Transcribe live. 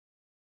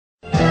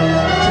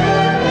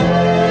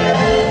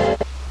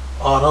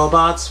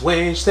Autobots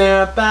wage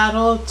their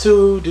battle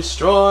to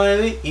destroy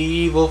the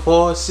evil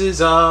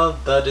forces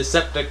of the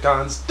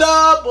Decepticons.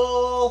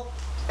 Double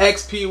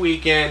XP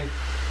weekend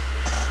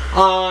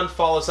on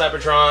Follow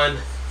Cybertron.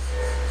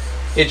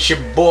 It's your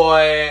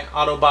boy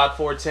Autobot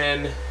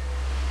 410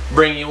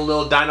 bringing you a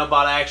little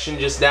Dinobot action.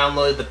 Just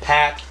downloaded the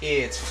pack.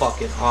 It's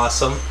fucking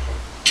awesome.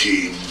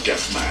 Team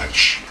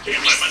Deathmatch.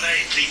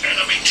 Eliminate the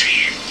enemy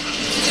team.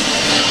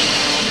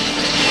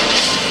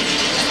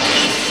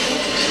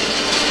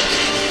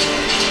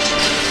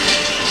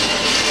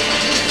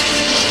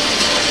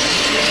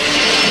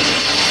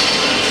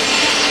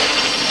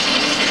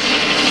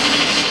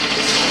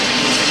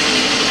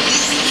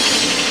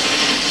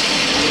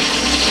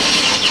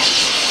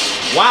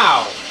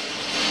 Wow!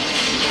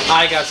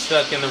 I got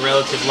stuck in the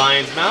relative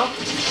lion's mouth.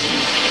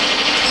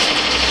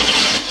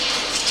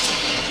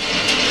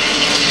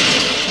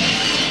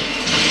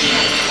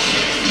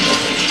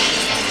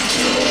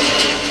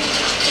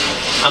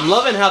 I'm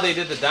loving how they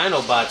did the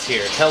Dinobots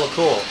here. It's hella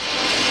cool.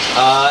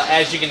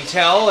 As you can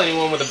tell,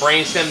 anyone with a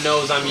brainstem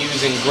knows I'm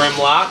using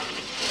Grimlock,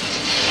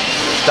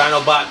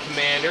 Dinobot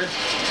Commander.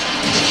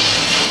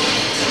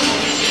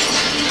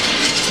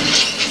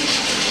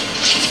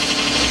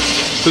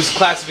 Whose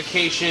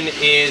classification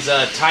is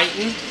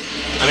Titan.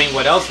 I mean,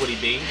 what else would he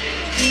be?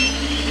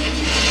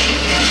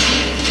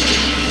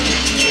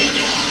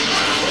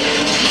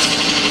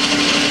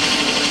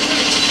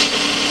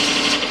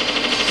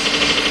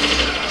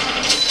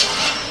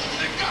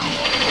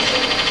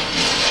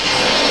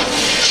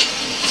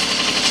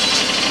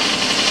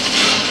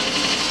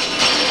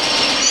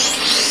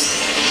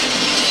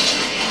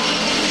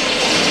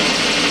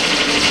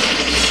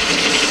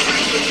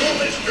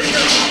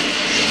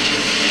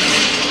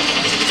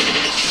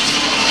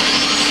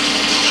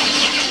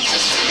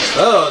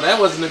 Oh, that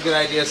wasn't a good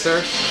idea,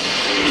 sir.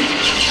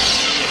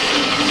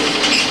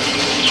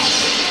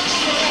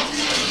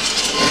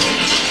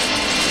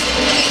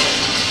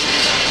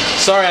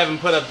 Sorry I haven't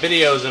put up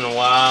videos in a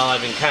while.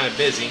 I've been kind of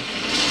busy.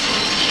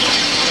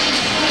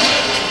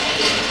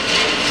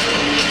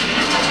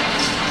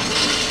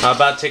 I'm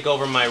about to take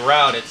over my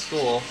route at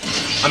school.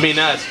 I mean,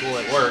 not at school,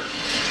 at work.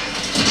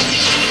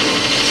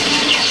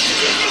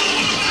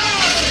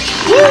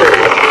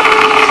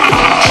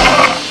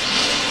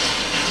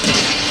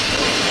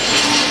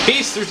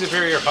 Peace through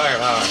superior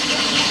firepower.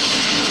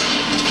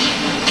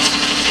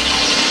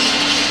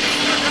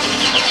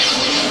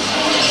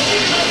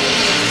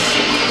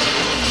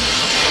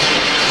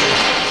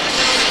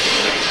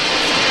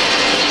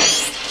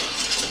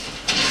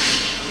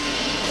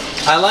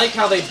 I like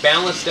how they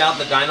balanced out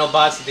the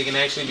Dinobots that they can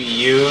actually be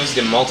used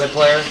in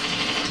multiplayer.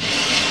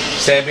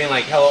 Instead of being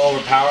like hella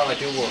overpowered like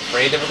people were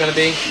afraid they were going to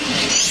be.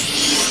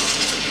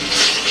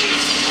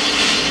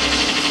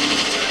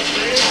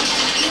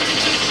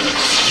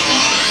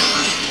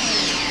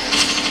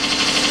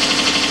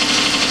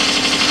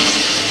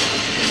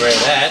 Rid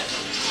of that.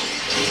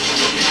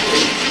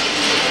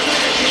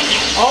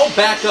 Oh,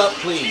 back up,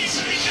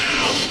 please.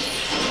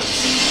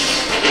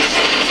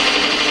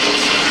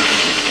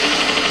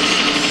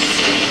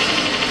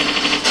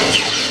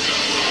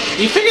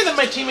 You figure that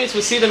my teammates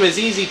would see them as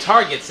easy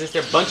targets since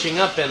they're bunching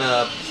up in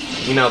a,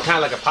 you know, kind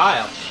of like a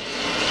pile.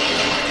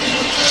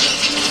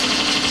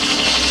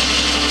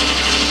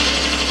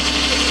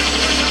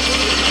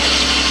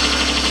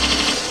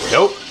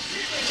 Nope.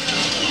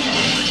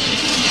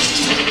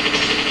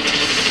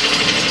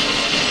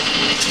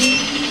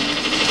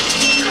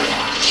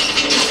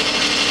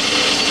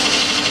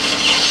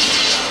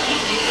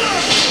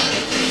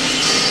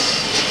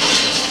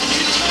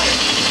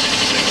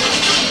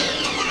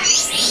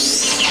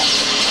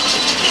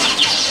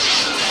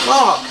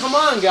 Oh, come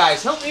on,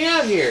 guys. Help me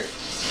out here.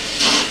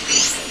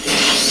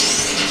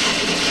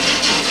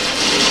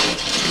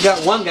 You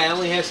got one guy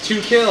only has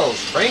 2 kills.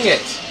 Bring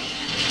it.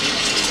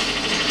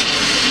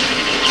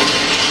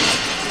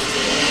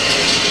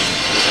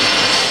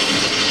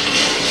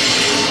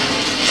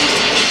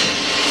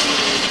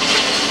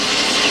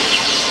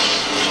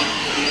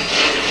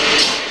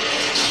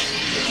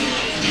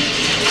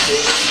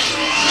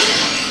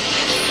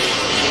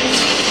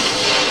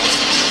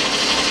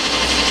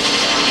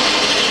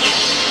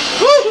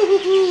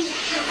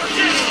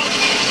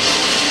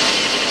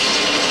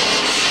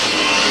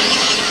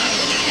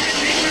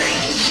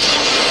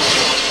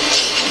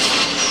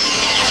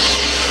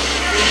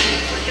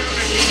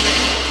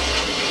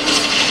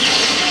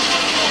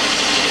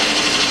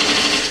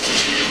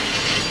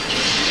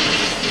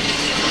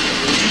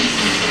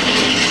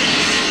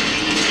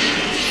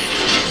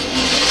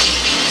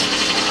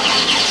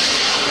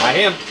 Got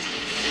him.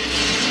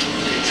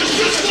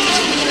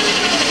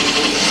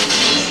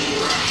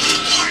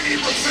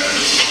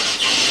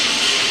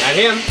 Got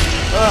him.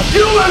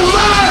 You in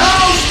my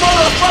house,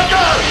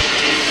 motherfucker!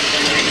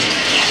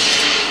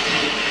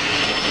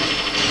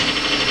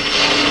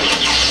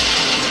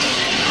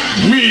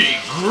 Me,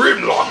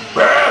 Grimlock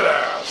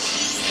Badass!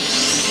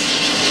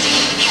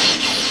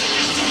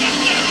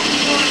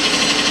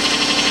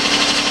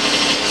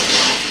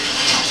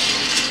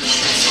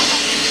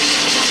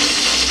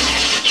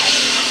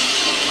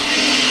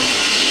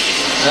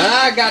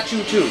 I got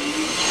you too.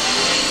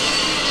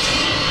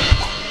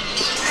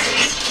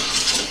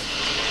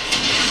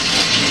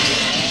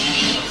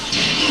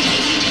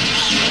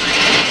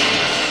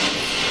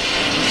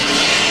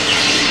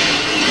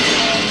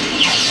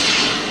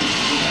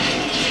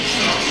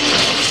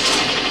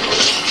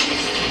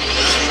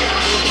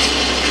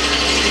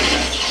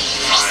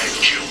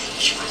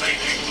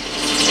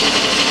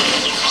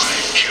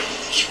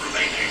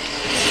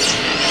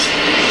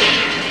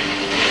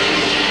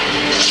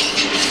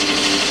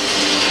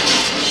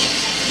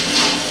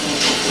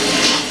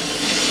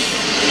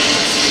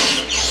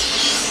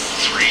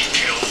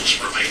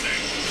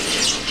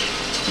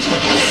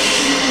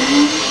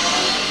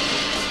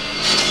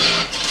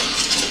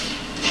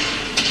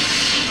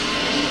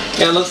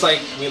 Yeah, it looks like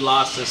we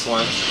lost this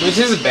one, which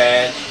is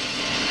bad.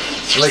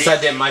 At least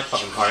I did my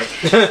fucking part.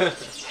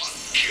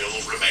 Kill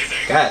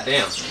remaining. God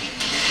damn.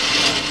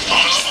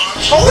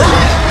 Oh!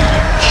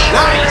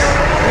 Nice!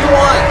 We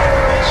won!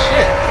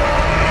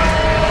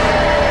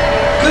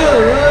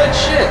 Good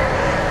shit.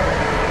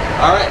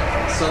 Alright,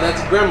 so that's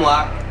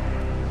Grimlock.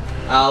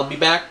 I'll be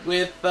back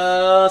with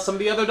some of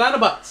the other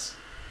Dinobots.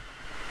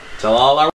 Till all our